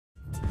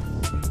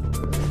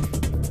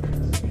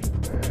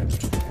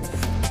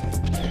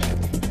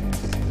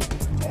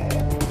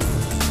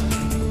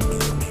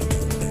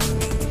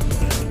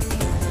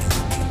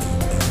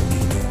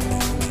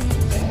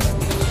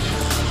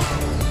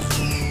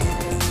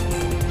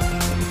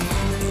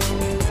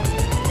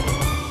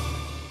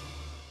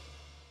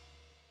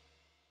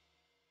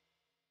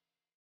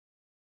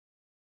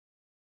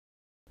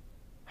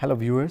Hello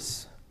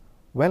viewers,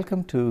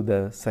 welcome to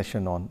the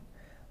session on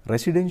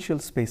residential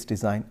space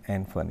design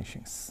and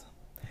furnishings.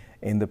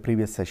 In the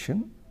previous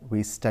session,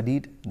 we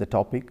studied the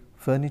topic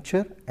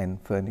furniture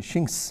and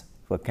furnishings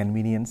for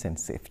convenience and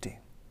safety.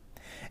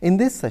 In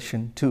this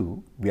session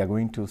too, we are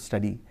going to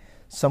study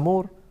some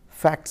more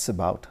facts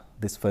about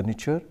this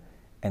furniture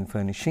and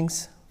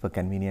furnishings for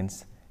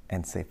convenience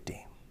and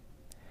safety.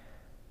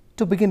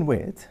 To begin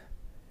with,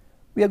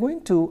 we are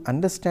going to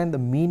understand the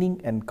meaning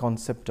and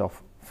concept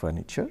of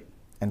furniture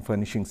and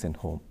furnishings in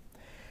home.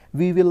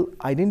 We will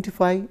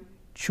identify,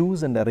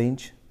 choose and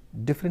arrange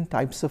different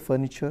types of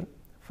furniture,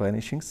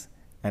 furnishings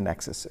and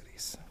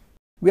accessories.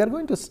 We are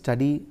going to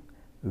study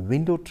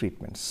window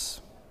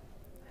treatments.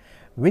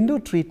 Window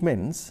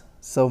treatments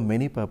serve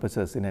many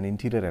purposes in an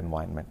interior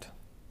environment.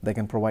 They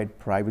can provide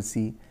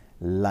privacy,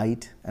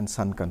 light and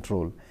sun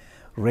control,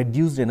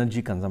 reduced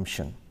energy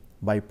consumption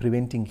by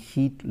preventing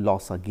heat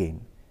loss or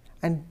gain,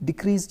 and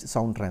decreased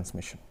sound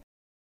transmission.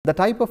 The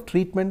type of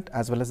treatment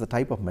as well as the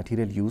type of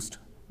material used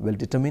will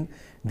determine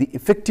the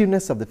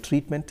effectiveness of the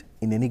treatment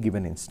in any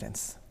given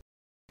instance.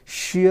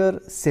 Sheer,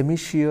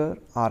 semi-sheer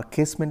or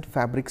casement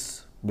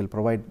fabrics will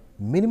provide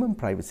minimum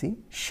privacy,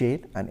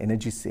 shade and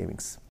energy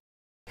savings.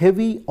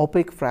 Heavy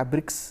opaque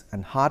fabrics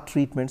and hard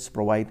treatments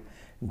provide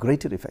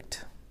greater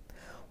effect.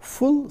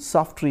 Full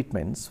soft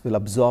treatments will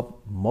absorb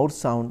more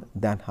sound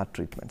than hard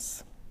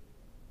treatments.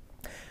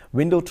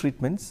 Window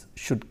treatments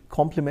should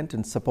complement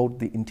and support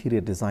the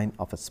interior design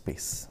of a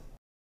space.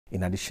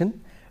 In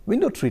addition,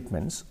 window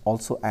treatments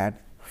also add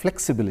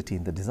flexibility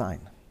in the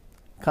design,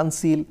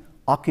 conceal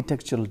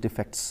architectural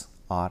defects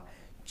or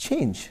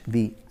change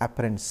the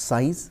apparent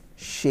size,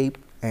 shape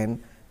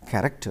and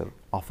character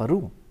of a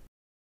room.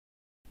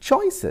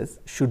 Choices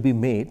should be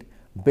made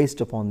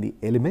based upon the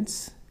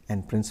elements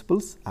and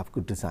principles of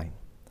good design.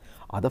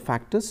 Other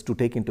factors to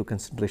take into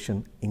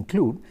consideration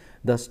include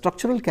the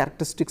structural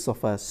characteristics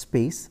of a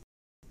space,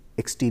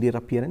 exterior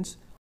appearance,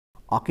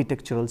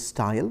 architectural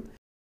style,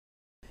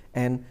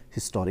 and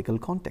historical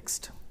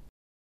context.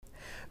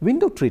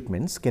 Window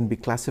treatments can be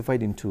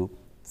classified into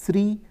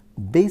three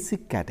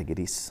basic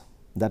categories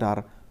that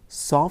are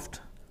soft,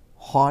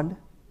 hard,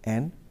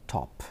 and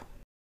top.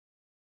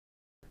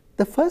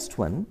 The first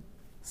one,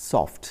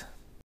 soft.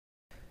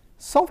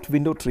 Soft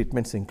window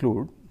treatments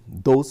include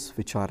those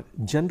which are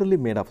generally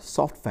made of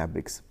soft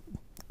fabrics,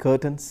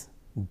 curtains,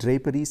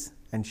 draperies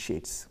and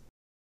shades.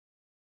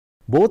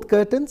 Both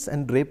curtains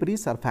and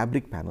draperies are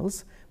fabric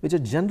panels which are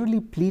generally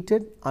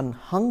pleated and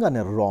hung on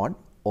a rod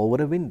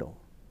over a window.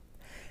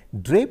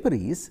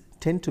 Draperies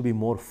tend to be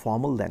more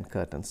formal than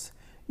curtains,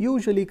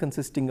 usually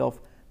consisting of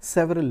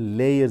several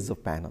layers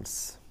of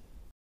panels.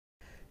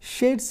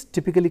 Shades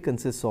typically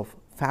consist of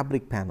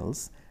fabric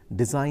panels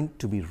designed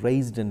to be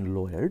raised and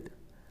lowered.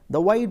 The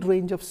wide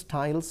range of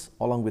styles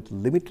along with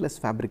limitless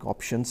fabric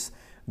options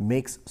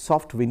makes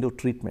soft window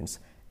treatments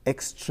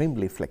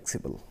extremely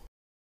flexible.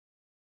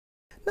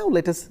 Now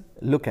let us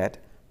look at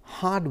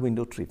hard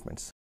window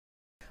treatments.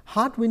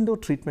 Hard window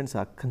treatments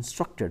are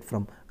constructed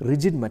from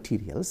rigid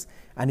materials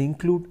and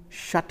include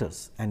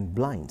shutters and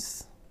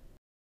blinds.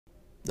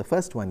 The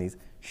first one is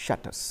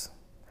shutters.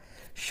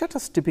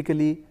 Shutters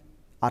typically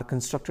are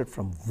constructed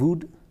from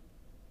wood.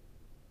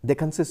 They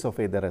consist of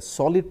either a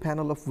solid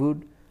panel of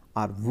wood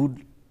or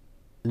wood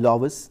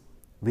louver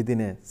within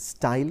a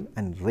stile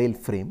and rail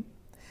frame.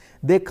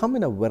 They come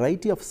in a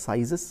variety of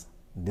sizes,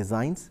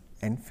 designs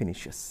and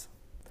finishes.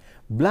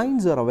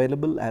 Blinds are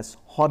available as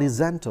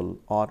horizontal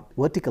or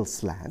vertical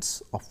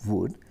slats of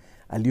wood,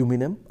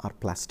 aluminum or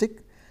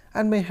plastic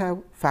and may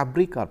have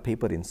fabric or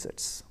paper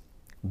inserts.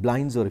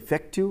 Blinds are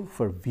effective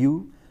for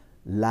view,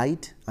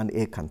 light and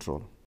air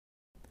control.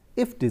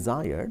 If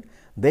desired,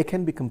 they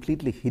can be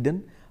completely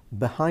hidden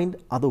behind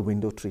other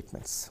window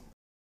treatments.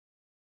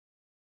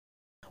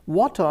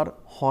 What are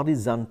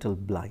horizontal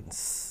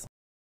blinds?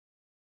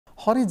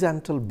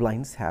 Horizontal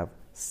blinds have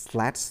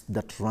slats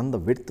that run the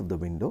width of the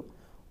window.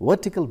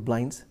 Vertical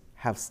blinds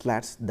have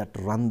slats that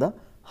run the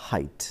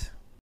height.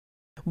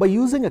 By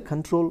using a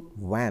control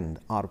wand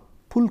or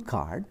pull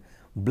card,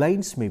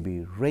 blinds may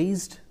be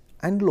raised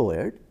and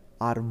lowered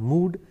or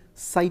moved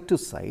side to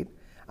side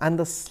and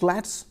the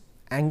slats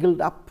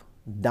angled up,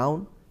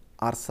 down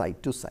or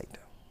side to side.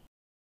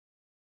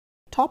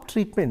 Top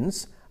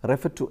treatments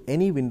refer to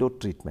any window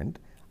treatment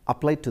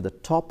applied to the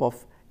top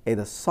of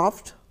either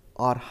soft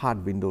or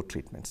hard window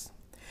treatments.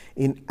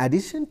 In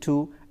addition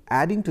to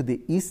adding to the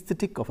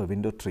aesthetic of a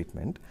window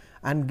treatment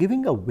and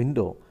giving a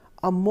window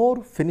a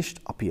more finished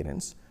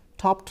appearance,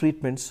 top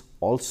treatments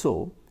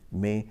also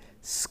may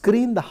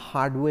screen the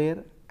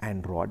hardware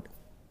and rod,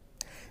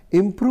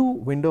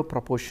 improve window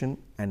proportion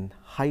and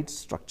hide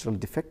structural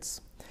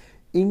defects,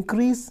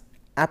 increase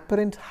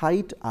apparent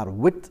height or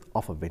width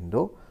of a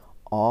window,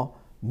 or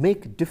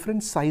make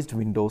different sized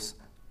windows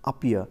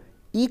appear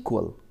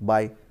equal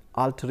by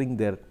altering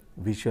their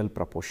visual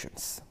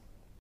proportions.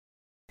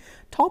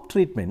 Top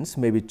treatments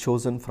may be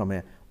chosen from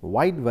a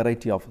wide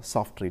variety of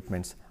soft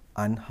treatments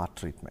and hard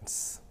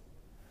treatments.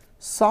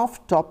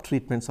 Soft top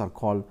treatments are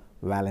called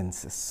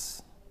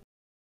valances.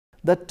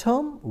 The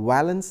term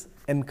valance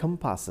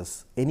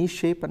encompasses any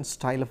shape and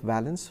style of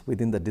valance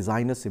within the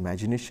designer's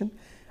imagination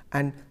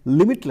and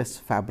limitless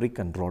fabric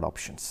and rod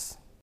options.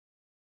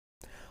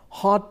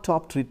 Hard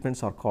top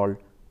treatments are called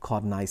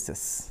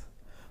cornices.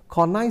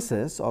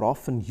 Cornices are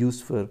often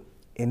used for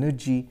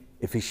energy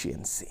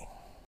efficiency.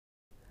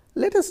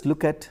 Let us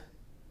look at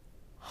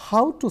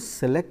how to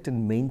select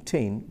and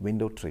maintain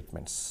window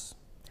treatments.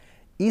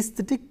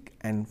 Aesthetic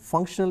and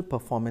functional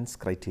performance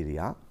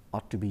criteria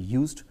are to be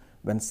used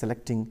when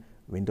selecting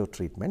window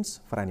treatments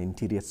for an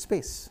interior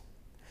space.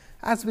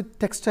 As with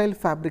textile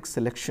fabric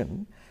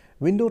selection,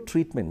 window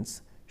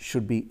treatments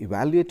should be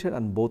evaluated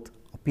on both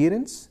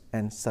appearance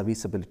and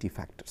serviceability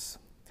factors.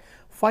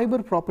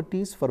 Fiber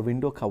properties for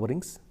window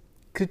coverings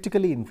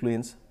critically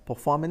influence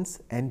performance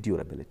and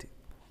durability.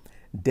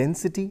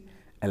 Density,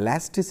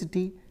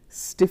 elasticity,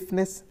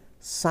 stiffness,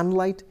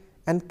 sunlight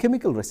and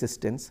chemical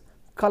resistance,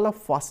 color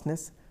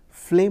fastness,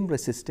 flame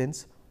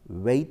resistance,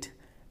 weight,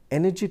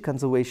 energy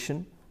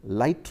conservation,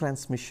 light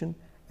transmission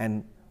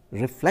and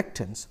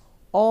reflectance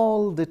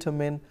all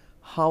determine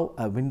how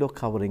a window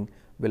covering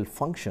will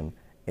function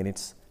in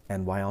its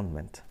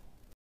environment.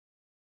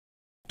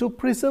 To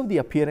preserve the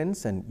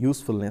appearance and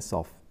usefulness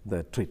of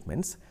the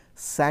treatments,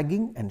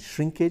 sagging and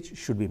shrinkage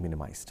should be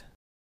minimized.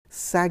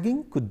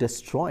 Sagging could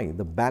destroy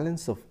the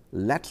balance of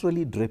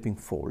laterally draping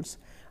folds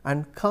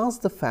and cause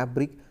the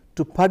fabric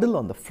to puddle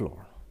on the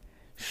floor.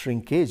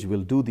 Shrinkage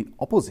will do the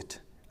opposite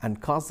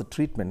and cause the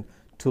treatment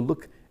to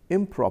look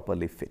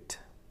improperly fit.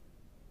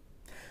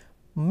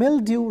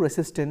 Mildew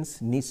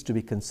resistance needs to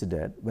be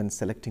considered when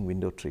selecting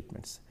window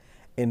treatments.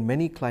 In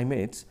many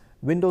climates,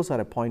 windows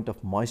are a point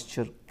of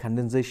moisture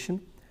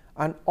condensation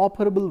and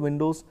operable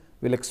windows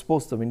will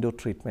expose the window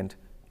treatment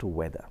to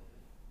weather.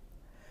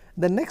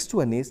 The next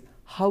one is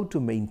how to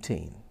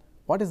maintain.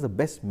 What is the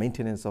best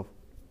maintenance of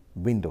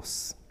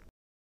windows?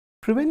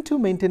 Preventive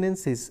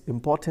maintenance is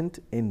important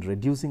in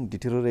reducing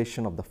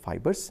deterioration of the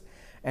fibers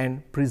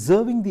and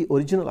preserving the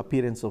original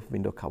appearance of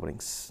window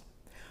coverings.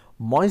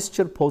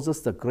 Moisture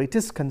poses the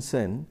greatest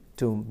concern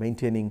to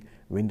maintaining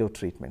window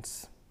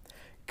treatments.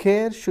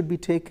 Care should be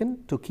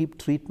taken to keep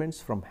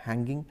treatments from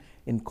hanging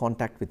in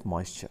contact with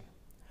moisture.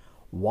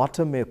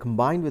 Water may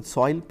combine with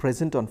soil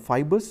present on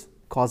fibers,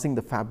 causing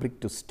the fabric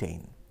to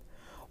stain.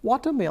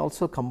 Water may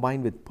also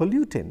combine with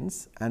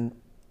pollutants and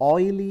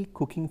oily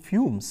cooking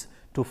fumes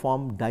to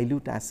form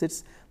dilute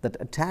acids that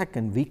attack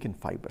and weaken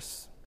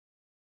fibers.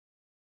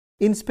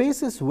 In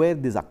spaces where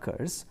this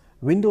occurs,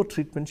 window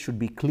treatment should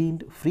be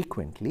cleaned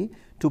frequently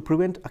to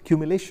prevent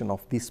accumulation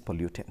of these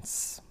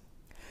pollutants.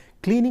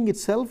 Cleaning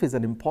itself is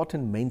an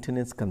important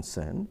maintenance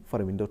concern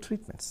for window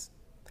treatments.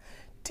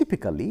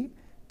 Typically,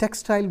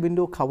 textile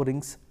window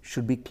coverings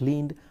should be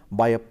cleaned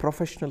by a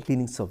professional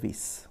cleaning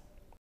service.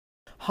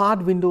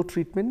 Hard window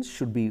treatments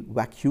should be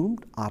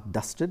vacuumed or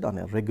dusted on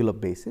a regular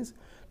basis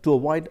to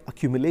avoid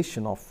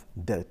accumulation of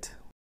dirt.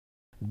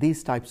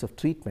 These types of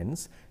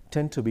treatments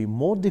tend to be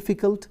more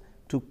difficult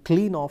to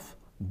clean off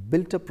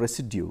built-up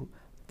residue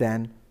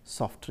than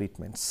soft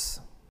treatments.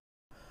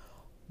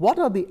 What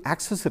are the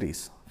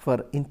accessories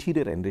for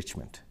interior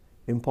enrichment?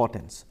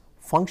 Importance,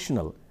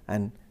 functional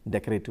and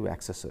decorative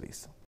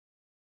accessories.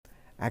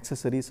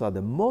 Accessories are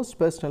the most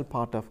personal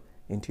part of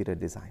interior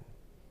design.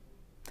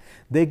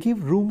 They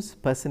give rooms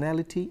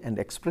personality and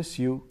express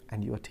you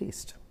and your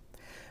taste.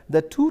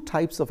 The two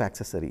types of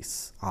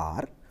accessories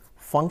are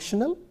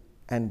functional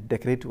and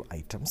decorative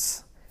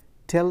items.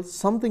 Tell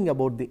something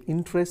about the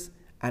interests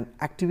and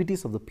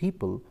activities of the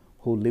people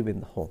who live in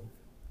the home.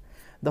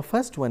 The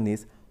first one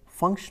is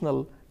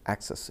functional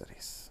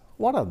accessories.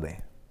 What are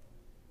they?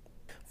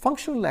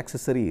 Functional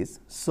accessories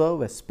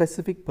serve a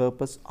specific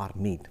purpose or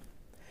need.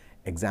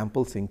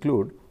 Examples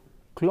include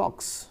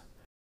clocks,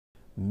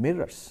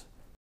 mirrors,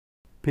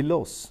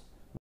 pillows,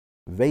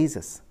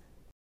 vases,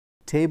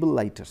 table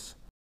lighters,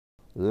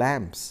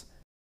 lamps,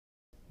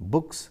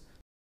 books,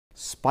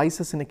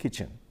 spices in a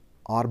kitchen,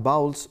 or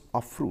bowls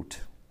of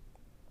fruit.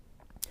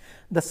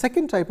 The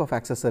second type of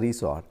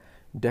accessories are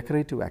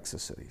decorative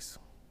accessories.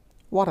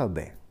 What are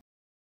they?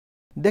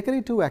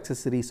 Decorative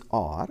accessories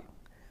are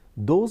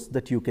those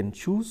that you can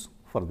choose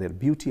for their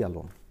beauty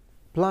alone.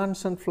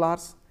 Plants and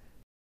flowers,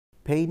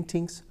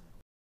 paintings,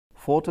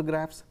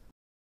 photographs,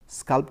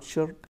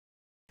 sculpture,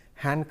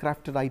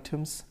 handcrafted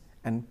items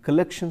and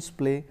collections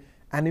play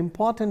an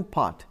important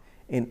part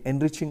in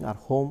enriching our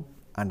home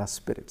and our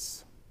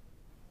spirits.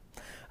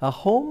 A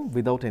home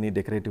without any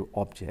decorative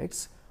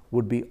objects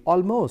would be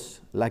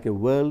almost like a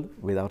world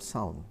without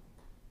sound.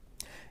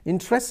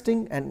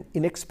 Interesting and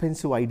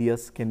inexpensive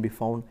ideas can be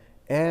found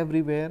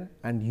everywhere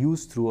and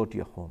used throughout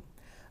your home.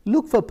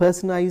 Look for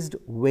personalized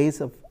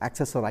ways of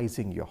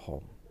accessorizing your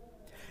home.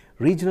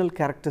 Regional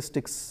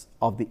characteristics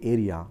of the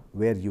area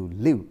where you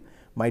live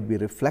might be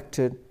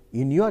reflected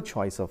in your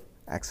choice of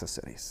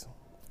accessories.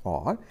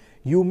 Or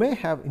you may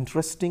have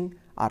interesting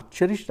or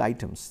cherished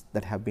items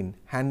that have been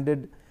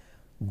handed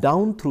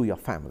down through your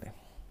family.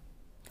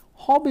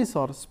 Hobbies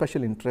or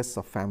special interests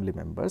of family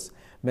members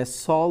may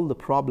solve the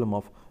problem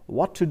of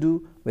what to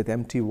do with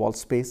empty wall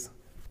space,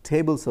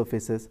 table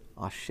surfaces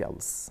or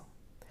shelves.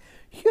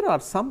 Here are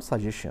some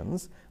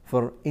suggestions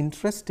for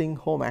interesting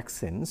home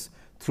accents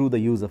through the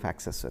use of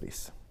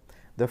accessories.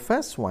 The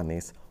first one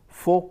is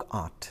folk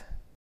art.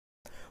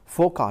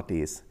 Folk art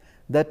is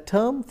the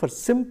term for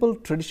simple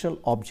traditional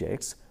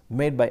objects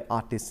made by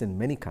artists in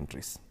many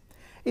countries.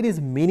 It is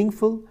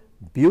meaningful,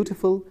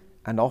 beautiful,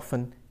 and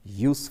often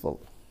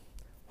useful.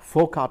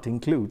 Folk art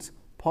includes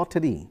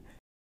pottery,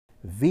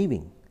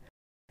 weaving,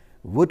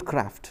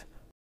 woodcraft,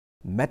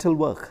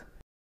 metalwork,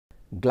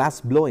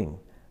 glass blowing,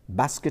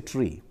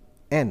 basketry,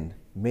 and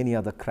many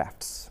other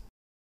crafts.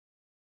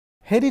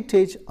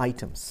 Heritage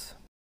items.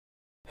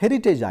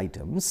 Heritage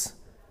items,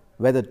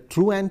 whether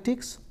true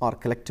antiques or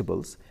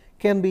collectibles,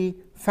 can be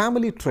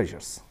family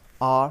treasures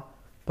or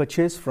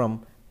purchased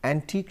from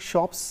antique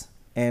shops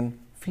and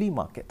flea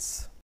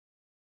markets.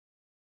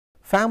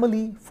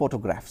 Family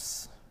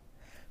photographs.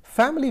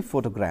 Family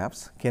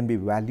photographs can be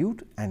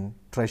valued and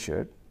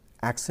treasured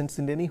accents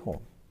in any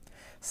home.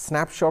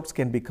 Snapshots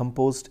can be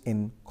composed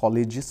in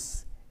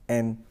collages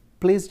and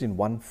placed in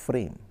one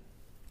frame.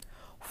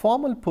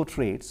 Formal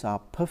portraits are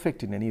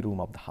perfect in any room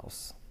of the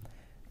house.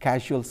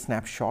 Casual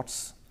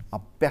snapshots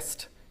are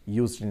best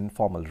used in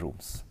informal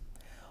rooms.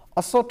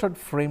 Assorted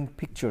framed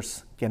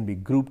pictures can be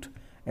grouped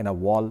in a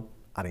wall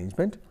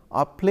arrangement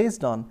or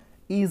placed on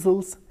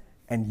easels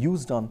and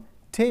used on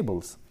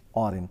tables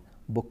or in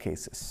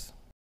bookcases.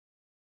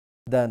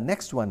 The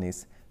next one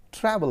is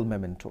travel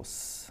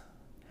mementos.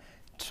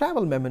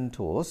 Travel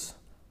mementos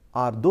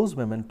are those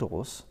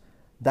mementos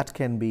that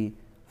can be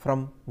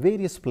from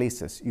various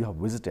places you have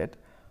visited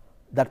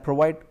that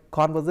provide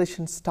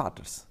conversation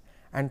starters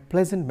and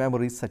pleasant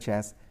memories such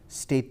as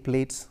state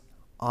plates,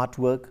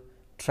 artwork,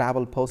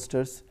 travel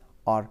posters,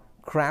 or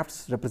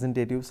crafts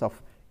representatives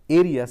of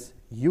areas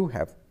you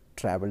have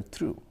traveled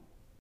through.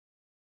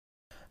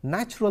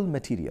 Natural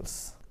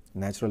materials.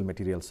 Natural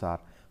materials are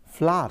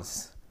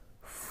flowers,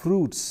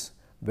 fruits,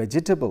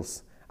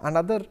 vegetables, and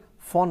other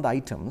fond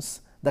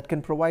items that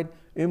can provide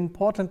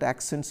important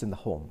accents in the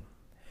home.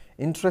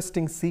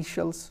 Interesting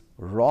seashells,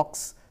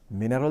 rocks,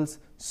 minerals,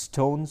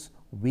 stones,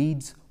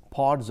 weeds,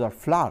 pods, or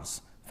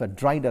flowers for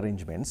dried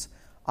arrangements,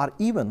 or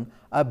even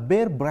a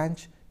bare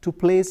branch to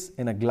place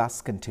in a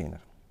glass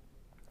container.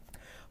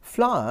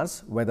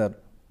 Flowers, whether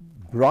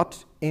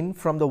brought in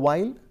from the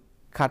wild,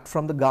 cut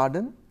from the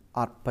garden,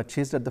 or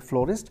purchased at the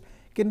florist,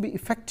 can be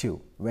effective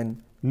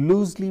when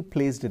loosely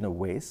placed in a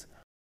vase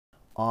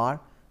or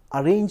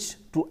arranged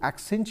to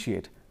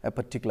accentuate a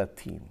particular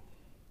theme.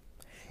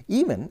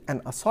 Even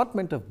an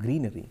assortment of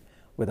greenery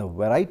with a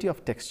variety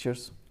of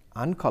textures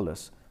and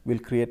colors will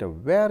create a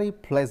very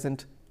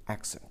pleasant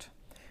accent.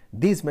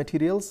 These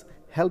materials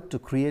help to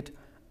create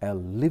a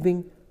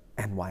living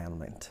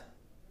environment.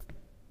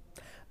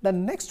 The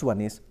next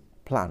one is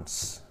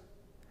plants.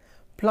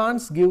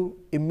 Plants give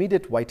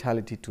immediate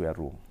vitality to a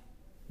room.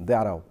 They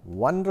are a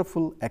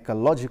wonderful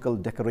ecological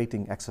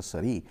decorating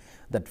accessory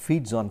that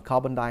feeds on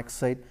carbon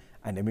dioxide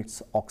and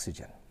emits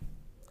oxygen.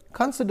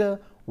 Consider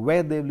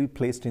where they will be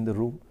placed in the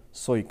room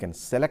so you can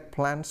select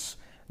plants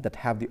that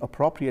have the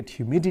appropriate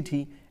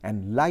humidity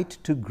and light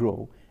to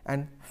grow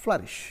and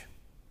flourish.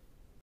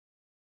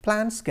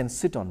 Plants can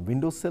sit on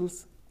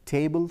windowsills,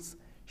 tables,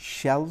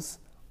 shelves,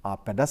 or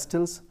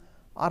pedestals,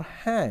 or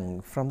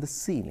hang from the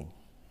ceiling.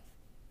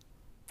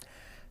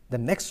 The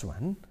next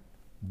one,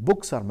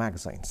 books or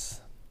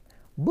magazines.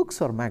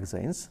 Books or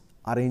magazines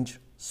arranged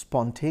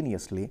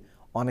spontaneously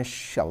on a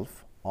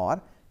shelf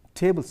or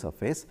table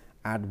surface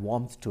add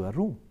warmth to a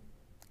room.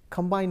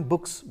 Combine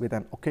books with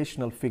an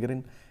occasional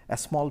figurine, a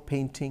small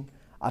painting,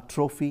 a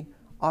trophy,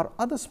 or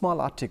other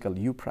small article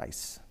you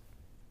prize.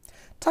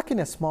 Tuck in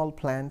a small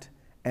plant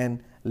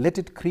and let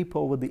it creep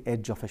over the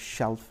edge of a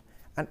shelf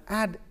and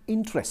add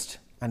interest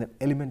and an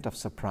element of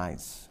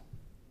surprise.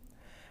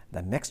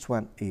 The next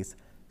one is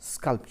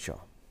sculpture.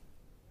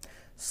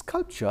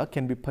 Sculpture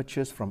can be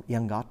purchased from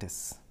young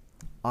artists,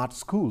 art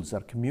schools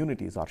or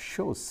communities or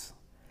shows.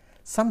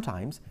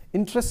 Sometimes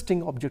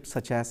interesting objects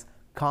such as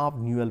carved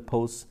newel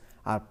posts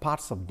or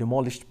parts of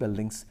demolished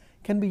buildings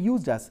can be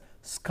used as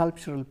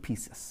sculptural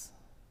pieces.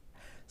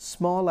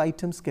 Small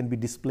items can be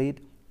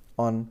displayed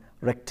on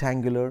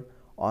rectangular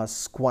or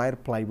square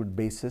plywood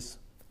bases,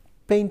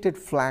 painted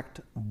flat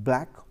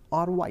black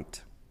or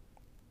white.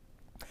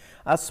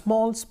 A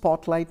small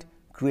spotlight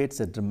creates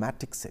a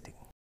dramatic setting.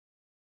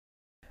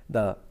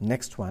 The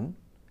next one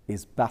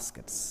is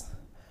baskets.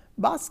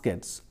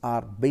 Baskets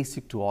are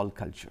basic to all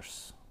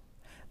cultures.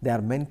 They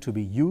are meant to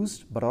be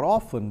used but are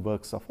often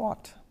works of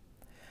art.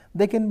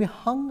 They can be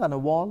hung on a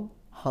wall,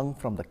 hung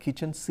from the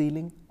kitchen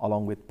ceiling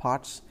along with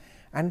pots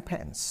and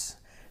pans,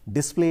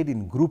 displayed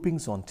in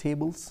groupings on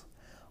tables,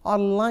 or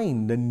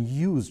lined and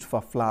used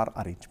for flower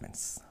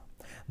arrangements.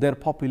 Their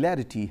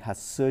popularity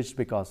has surged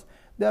because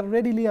they are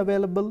readily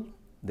available,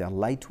 they are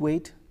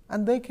lightweight,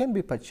 and they can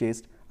be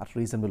purchased at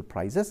reasonable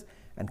prices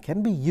and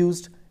can be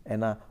used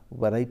in a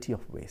variety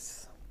of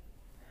ways.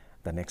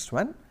 The next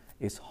one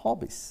is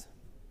hobbies.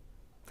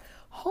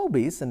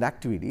 Hobbies and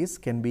activities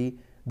can be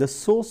the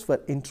source for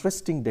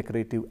interesting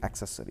decorative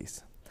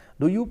accessories.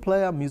 Do you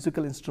play a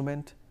musical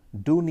instrument,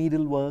 do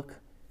needlework,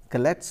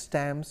 collect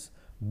stamps,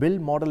 build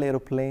model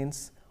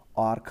aeroplanes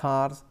or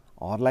cars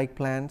or like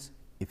plants?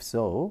 If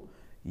so,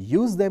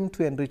 use them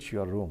to enrich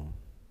your room.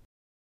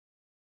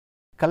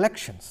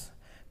 Collections.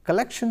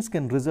 Collections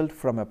can result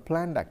from a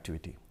planned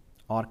activity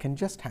or can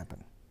just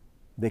happen.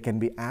 They can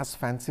be as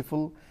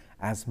fanciful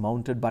as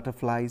mounted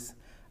butterflies,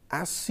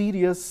 as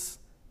serious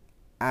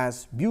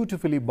as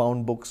beautifully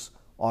bound books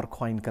or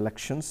coin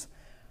collections,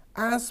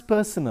 as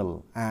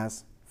personal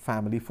as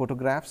family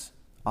photographs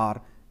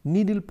or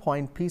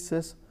needlepoint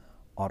pieces,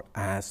 or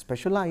as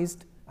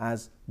specialized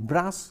as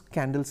brass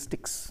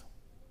candlesticks.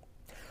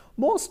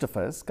 Most of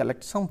us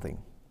collect something.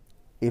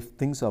 If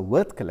things are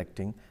worth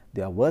collecting,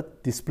 they are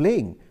worth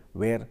displaying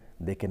where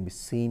they can be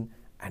seen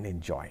and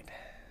enjoyed.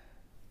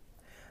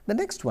 The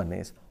next one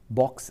is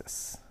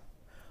boxes.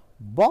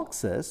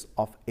 Boxes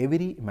of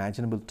every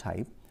imaginable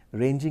type,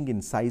 ranging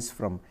in size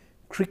from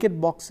cricket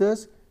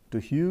boxes to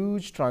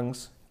huge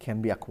trunks, can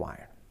be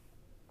acquired.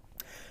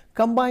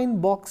 Combine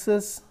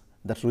boxes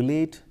that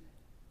relate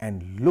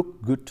and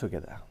look good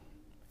together.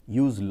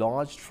 Use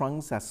large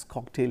trunks as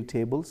cocktail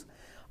tables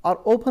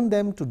or open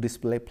them to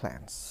display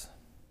plants.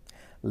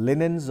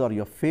 Linens are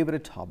your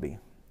favorite hobby.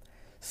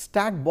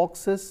 Stack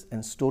boxes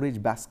and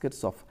storage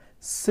baskets of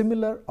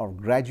similar or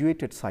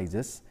graduated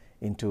sizes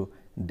into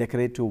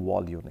decorative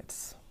wall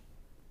units.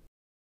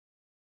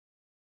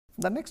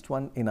 The next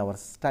one in our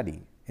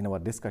study, in our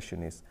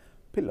discussion, is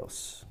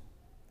pillows.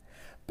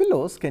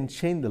 Pillows can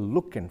change the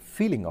look and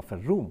feeling of a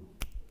room.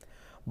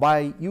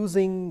 By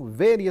using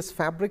various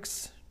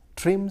fabrics,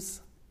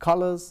 trims,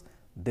 colors,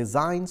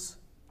 designs,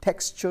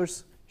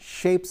 textures,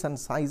 shapes and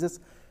sizes,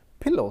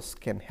 pillows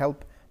can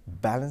help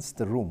balance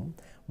the room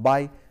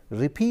by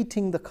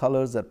repeating the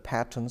colors or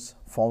patterns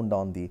found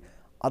on the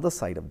other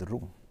side of the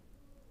room.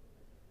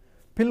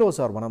 Pillows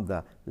are one of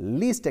the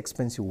least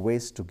expensive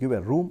ways to give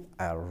a room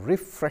a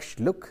refreshed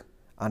look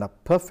and are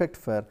perfect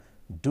for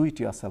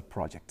do-it-yourself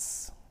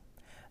projects.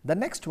 The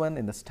next one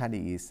in the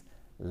study is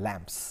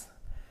lamps.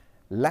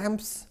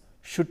 Lamps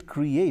should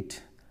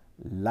create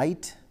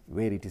light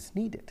where it is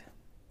needed.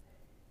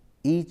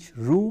 Each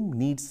room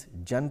needs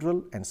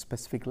general and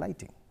specific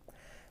lighting.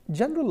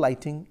 General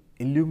lighting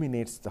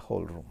illuminates the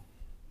whole room.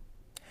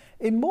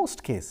 In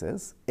most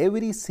cases,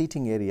 every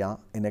seating area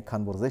in a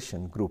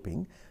conversation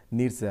grouping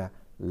needs a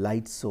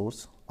light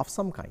source of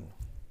some kind.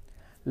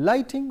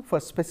 Lighting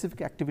for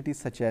specific activities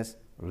such as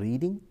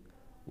reading,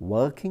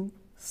 working,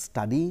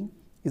 studying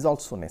is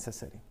also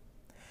necessary.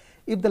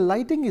 If the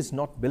lighting is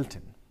not built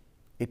in,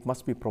 it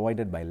must be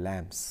provided by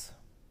lamps.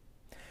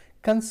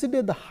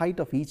 Consider the height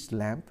of each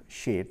lamp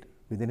shade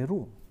within a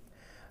room.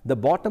 The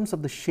bottoms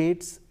of the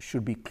shades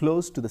should be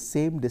close to the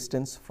same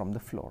distance from the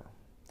floor.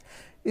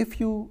 If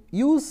you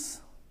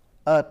use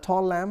a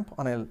tall lamp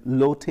on a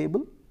low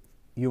table,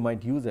 you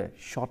might use a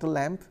shorter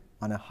lamp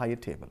on a higher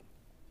table.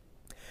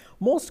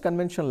 Most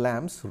conventional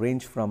lamps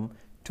range from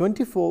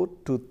 24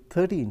 to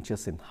 30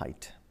 inches in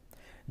height.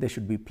 They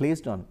should be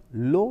placed on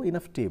low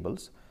enough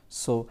tables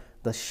so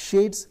the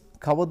shades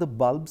cover the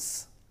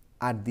bulbs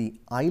at the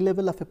eye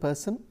level of a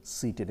person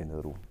seated in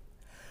the room.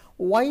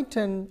 White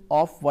and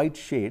off-white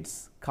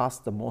shades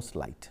cast the most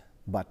light,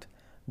 but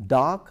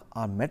dark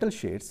or metal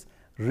shades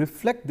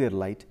reflect their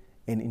light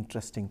in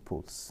interesting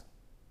pools.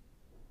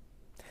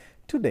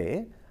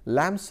 Today,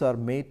 lamps are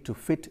made to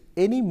fit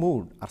any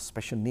mood or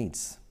special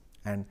needs,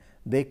 and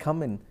they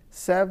come in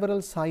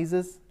several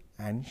sizes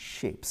and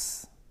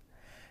shapes.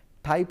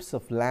 Types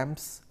of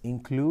lamps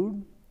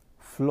include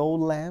floor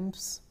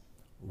lamps,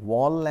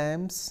 wall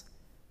lamps,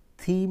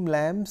 theme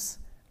lamps,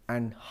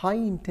 and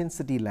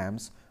high-intensity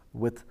lamps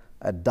with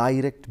a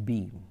direct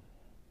beam.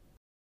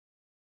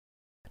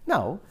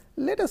 Now,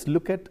 let us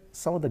look at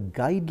some of the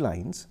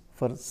guidelines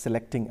for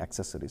selecting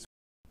accessories.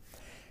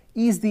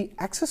 Is the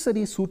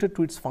accessory suited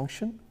to its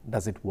function?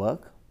 Does it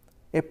work?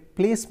 A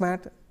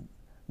placemat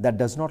that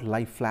does not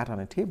lie flat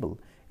on a table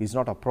is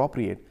not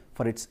appropriate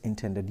for its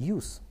intended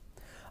use.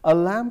 A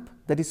lamp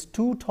that is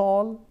too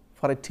tall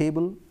for a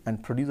table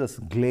and produces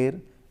glare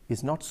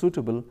is not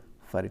suitable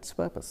for its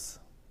purpose.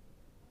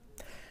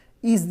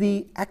 Is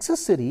the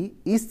accessory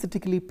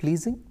aesthetically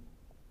pleasing?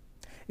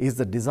 Is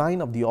the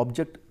design of the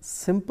object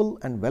simple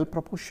and well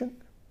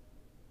proportioned?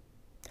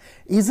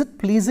 Is it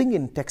pleasing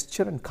in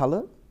texture and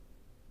color?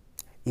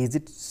 Is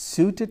it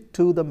suited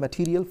to the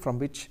material from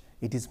which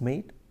it is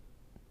made?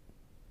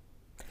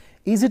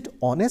 Is it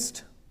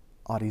honest,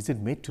 or is it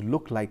made to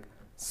look like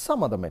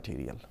some other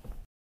material?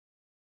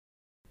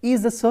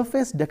 Is the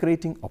surface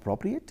decorating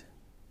appropriate?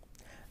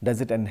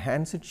 Does it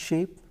enhance its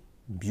shape,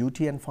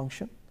 beauty and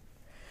function?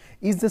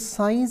 Is the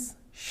size,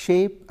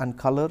 shape and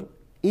color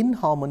in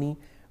harmony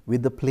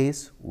with the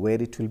place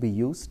where it will be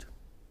used?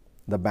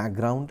 The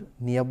background,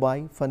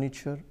 nearby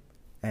furniture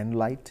and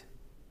light,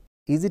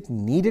 is it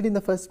needed in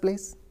the first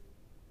place?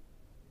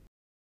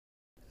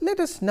 Let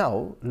us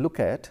now look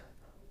at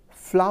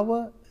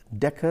flower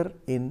decor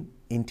in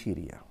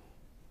interior.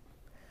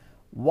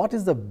 What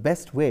is the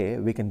best way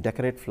we can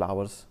decorate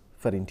flowers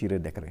for interior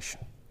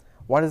decoration?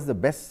 What is the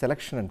best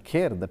selection and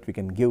care that we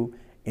can give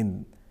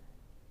in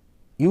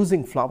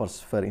using flowers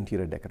for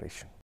interior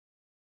decoration.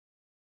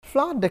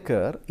 Flower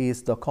decor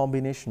is the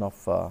combination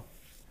of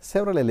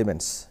several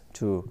elements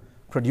to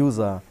produce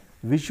a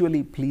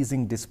visually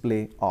pleasing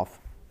display of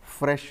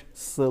fresh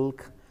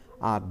silk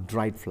or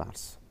dried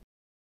flowers.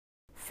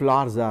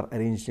 Flowers are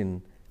arranged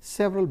in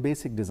several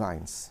basic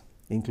designs,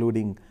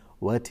 including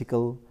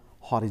vertical,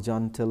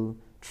 horizontal,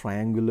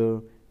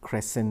 triangular,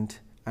 crescent,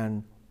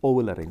 and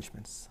oval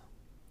arrangements.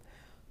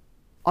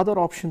 Other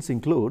options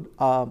include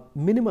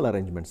minimal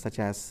arrangements such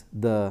as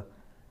the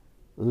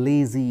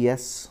lazy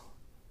S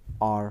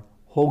or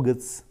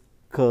Hogarth's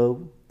curve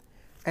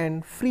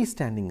and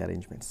freestanding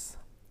arrangements.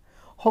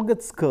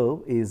 Hogarth's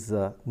curve is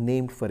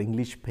named for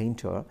English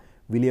painter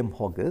William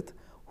Hogarth,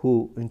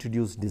 who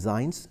introduced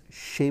designs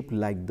shaped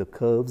like the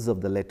curves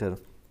of the letter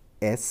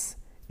S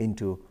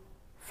into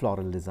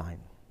floral design.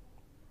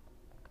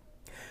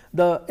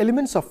 The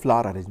elements of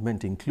flower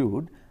arrangement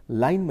include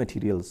line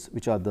materials,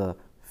 which are the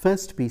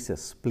first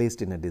pieces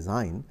placed in a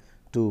design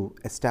to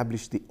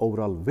establish the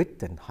overall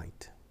width and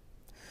height.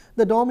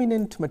 The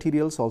dominant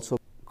materials also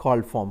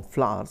called from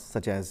flowers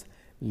such as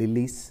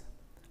lilies,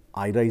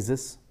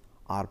 irises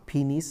or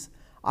peonies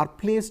are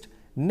placed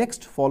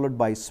next, followed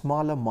by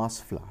smaller mass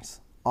flowers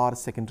or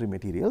secondary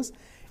materials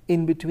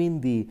in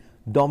between the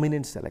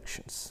dominant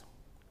selections.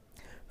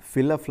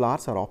 Filler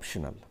flowers are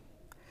optional.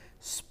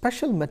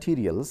 Special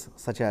materials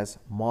such as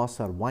moss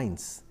or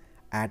vines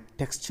add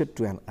texture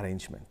to an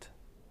arrangement.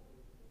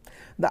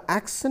 The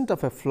accent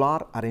of a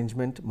flower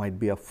arrangement might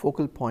be a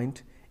focal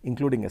point,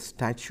 including a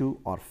statue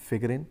or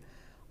figurine,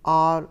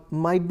 or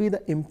might be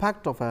the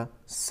impact of a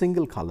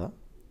single color.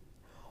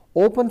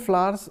 Open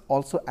flowers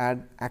also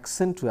add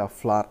accent to a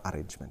flower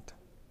arrangement.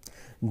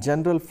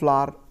 General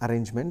flower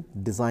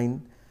arrangement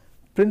design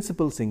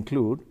principles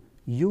include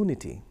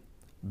unity,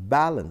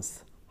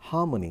 balance,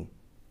 harmony,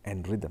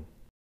 and rhythm.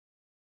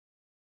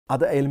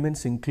 Other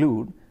elements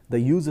include the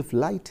use of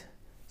light,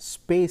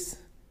 space,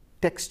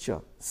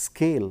 texture,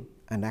 scale,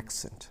 and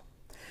accent.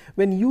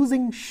 When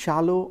using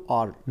shallow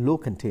or low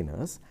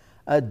containers,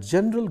 a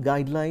general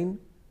guideline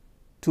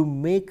to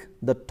make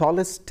the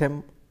tallest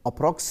stem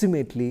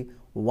approximately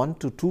 1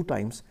 to 2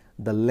 times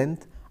the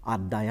length or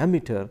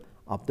diameter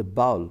of the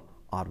bowl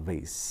or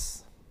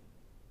vase.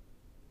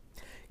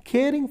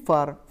 Caring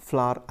for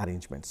flower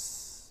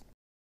arrangements.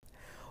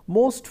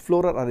 Most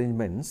floral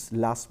arrangements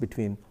last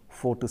between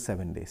 4 to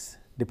 7 days,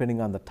 depending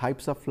on the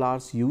types of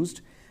flowers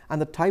used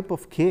and the type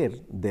of care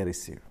they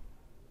receive.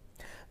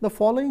 The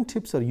following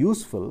tips are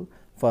useful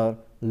for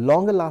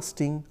longer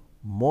lasting,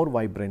 more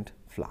vibrant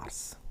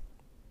flowers.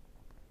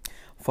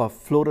 For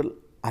floral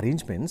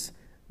arrangements,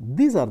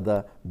 these are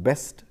the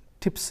best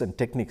tips and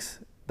techniques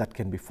that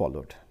can be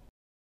followed.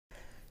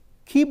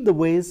 Keep the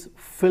vase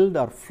filled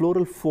or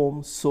floral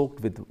foam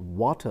soaked with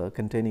water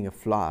containing a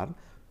flower,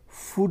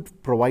 food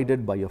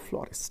provided by your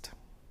florist.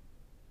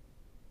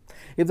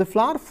 If the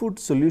flower food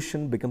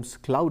solution becomes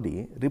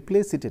cloudy,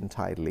 replace it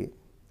entirely.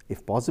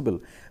 If possible,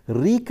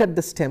 recut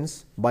the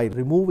stems by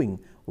removing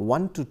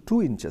 1 to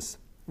 2 inches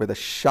with a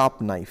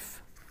sharp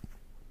knife.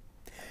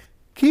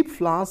 Keep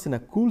flowers in a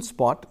cool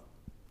spot,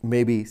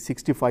 maybe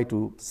 65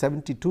 to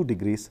 72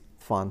 degrees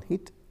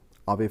Fahrenheit,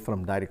 away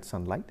from direct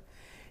sunlight.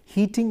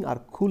 Heating or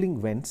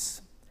cooling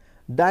vents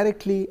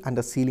directly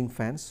under ceiling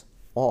fans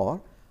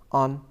or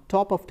on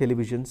top of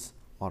televisions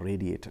or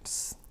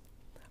radiators.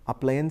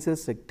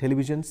 Appliances like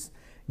televisions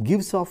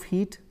gives off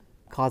heat,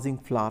 causing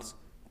flowers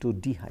to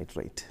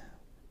dehydrate.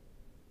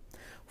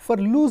 For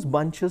loose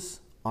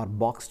bunches or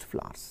boxed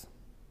flowers,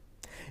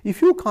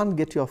 if you can't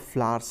get your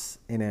flowers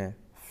in a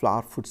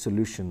flower food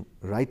solution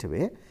right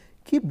away,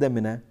 keep them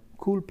in a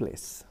cool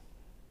place.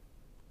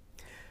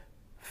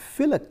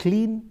 Fill a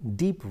clean,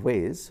 deep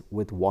vase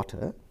with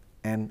water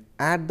and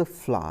add the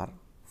flower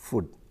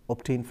food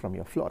obtained from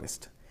your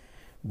florist.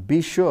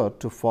 Be sure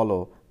to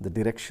follow the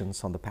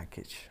directions on the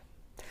package.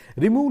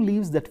 Remove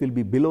leaves that will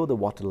be below the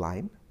water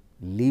line.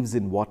 Leaves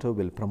in water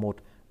will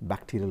promote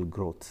bacterial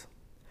growth.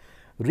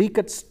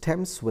 Recut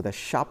stems with a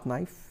sharp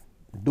knife.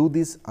 Do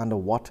this under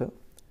water.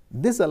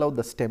 This allows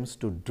the stems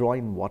to draw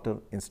in water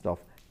instead of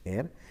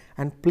air,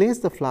 and place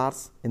the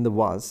flowers in the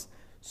vase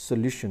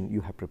solution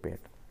you have prepared.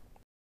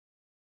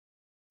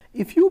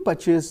 If you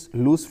purchase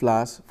loose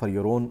flowers for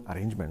your own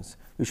arrangements,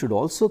 you should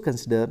also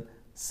consider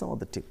some of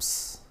the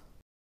tips.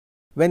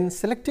 When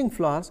selecting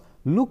flowers,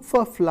 look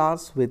for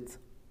flowers with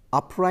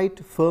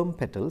upright, firm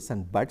petals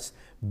and buds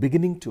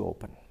beginning to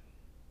open.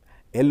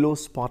 Yellow,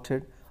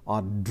 spotted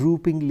or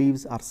drooping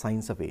leaves are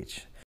signs of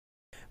age.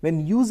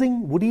 When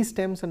using woody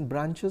stems and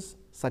branches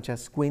such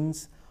as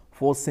quince,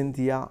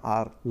 forsythia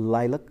or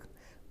lilac,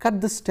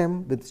 cut the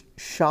stem with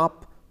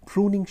sharp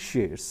pruning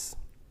shears.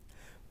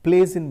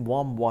 Place in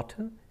warm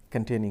water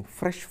containing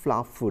fresh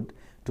flower food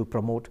to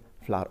promote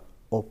flower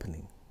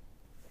opening.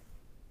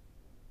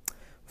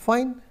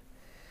 Fine.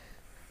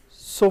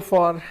 So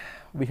far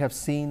we have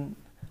seen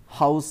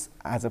house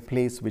as a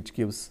place which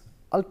gives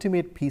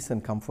ultimate peace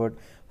and comfort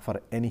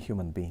for any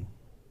human being.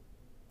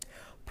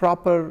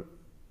 Proper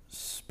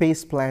space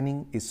space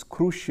planning is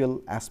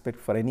crucial aspect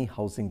for any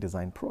housing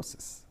design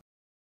process.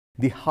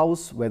 The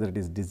house, whether it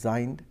is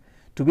designed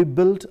to be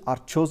built or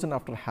chosen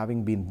after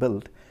having been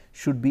built,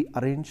 should be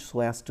arranged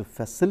so as to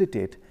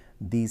facilitate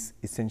these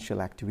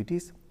essential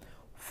activities,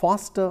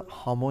 foster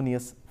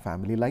harmonious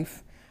family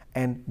life,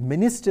 and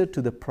minister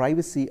to the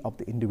privacy of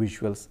the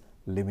individuals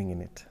living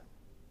in it.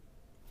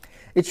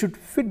 It should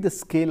fit the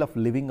scale of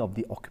living of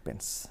the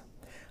occupants.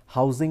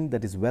 Housing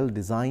that is well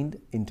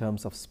designed in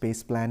terms of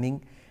space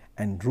planning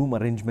and room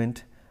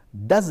arrangement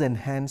does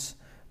enhance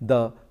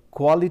the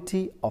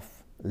quality of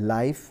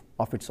life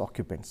of its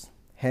occupants.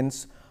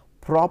 Hence,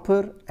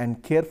 proper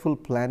and careful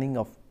planning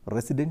of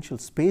residential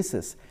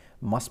spaces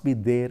must be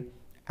there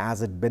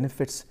as it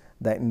benefits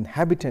the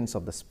inhabitants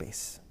of the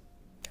space.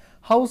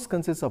 House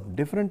consists of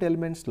different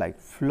elements like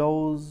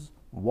floors,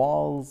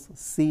 walls,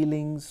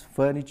 ceilings,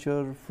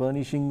 furniture,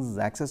 furnishings,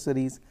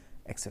 accessories,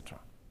 etc.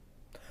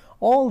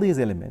 All these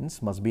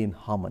elements must be in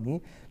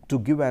harmony to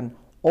give an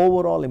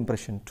overall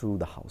impression to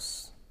the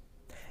house.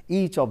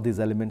 Each of these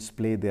elements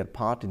play their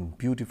part in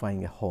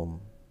beautifying a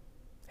home.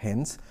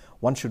 Hence,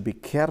 one should be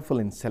careful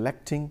in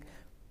selecting,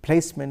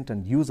 placement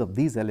and use of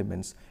these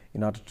elements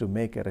in order to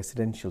make a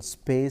residential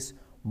space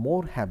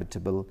more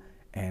habitable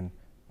and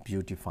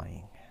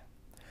beautifying.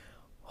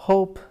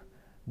 Hope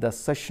the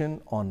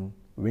session on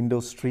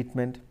windows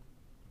treatment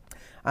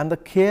and the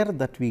care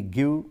that we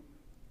give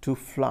to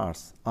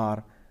flowers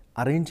or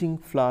arranging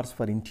flowers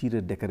for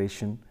interior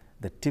decoration,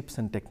 the tips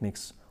and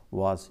techniques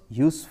was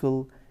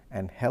useful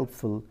and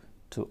helpful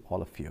to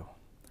all of you.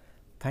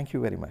 Thank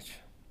you very much.